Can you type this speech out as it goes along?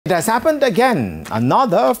It has happened again,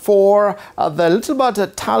 another for the little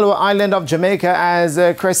but tallow island of Jamaica, as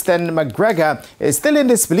Kristen McGregor is still in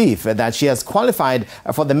disbelief that she has qualified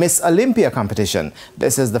for the Miss Olympia competition.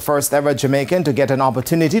 This is the first ever Jamaican to get an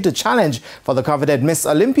opportunity to challenge for the coveted Miss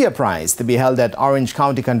Olympia prize to be held at Orange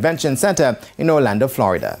County Convention Center in Orlando,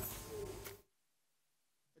 Florida.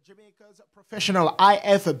 Jamaica's professional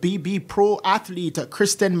IFBB pro athlete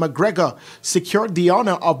Kristen McGregor secured the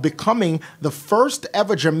honor of becoming the first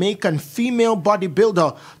ever Jamaican female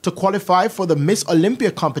bodybuilder to qualify for the Miss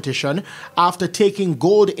Olympia competition after taking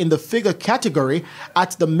gold in the figure category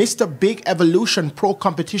at the Mr. Big Evolution Pro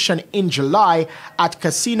competition in July at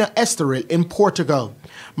Casino Estoril in Portugal.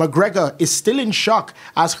 McGregor is still in shock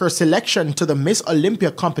as her selection to the Miss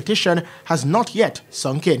Olympia competition has not yet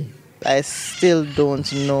sunk in. I still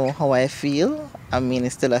don't know how I feel. I mean,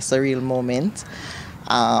 it's still a surreal moment.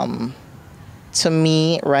 To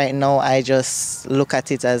me, right now, I just look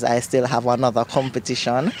at it as I still have another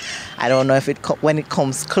competition. I don't know if when it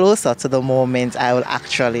comes closer to the moment, I will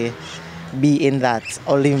actually be in that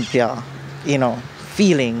Olympia,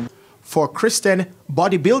 feeling. For Kristen,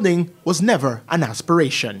 bodybuilding was never an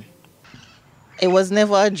aspiration. It was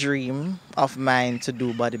never a dream of mine to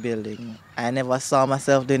do bodybuilding. I never saw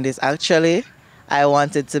myself doing this. Actually, I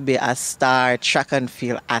wanted to be a star track and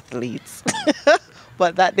field athlete.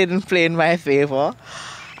 But that didn't play in my favor.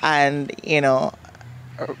 And,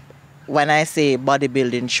 when I say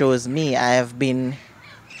bodybuilding shows me, I have been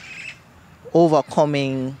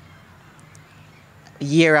overcoming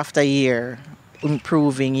year after year,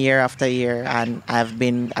 improving year after year, and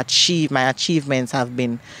my achievements have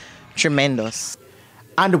been tremendous.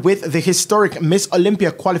 And with the historic Miss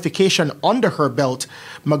Olympia qualification under her belt,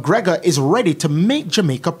 McGregor is ready to make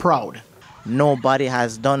Jamaica proud. Nobody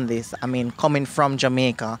has done this. I mean, coming from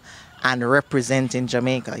Jamaica and representing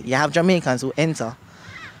Jamaica. You have Jamaicans who enter,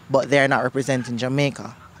 but they're not representing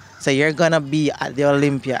Jamaica. So you're going to be at the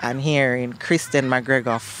Olympia and hearing Kristen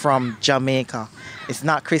McGregor from Jamaica. It's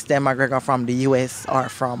not Kristen McGregor from the US or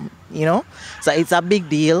from, So it's a big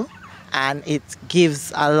deal. And it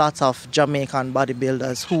gives a lot of Jamaican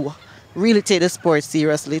bodybuilders who really take the sport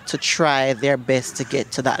seriously to try their best to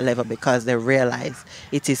get to that level because they realize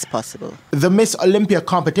it is possible. The Miss Olympia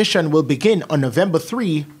competition will begin on November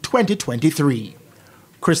 3, 2023.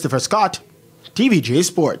 Christopher Scott, TVJ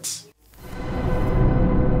Sports.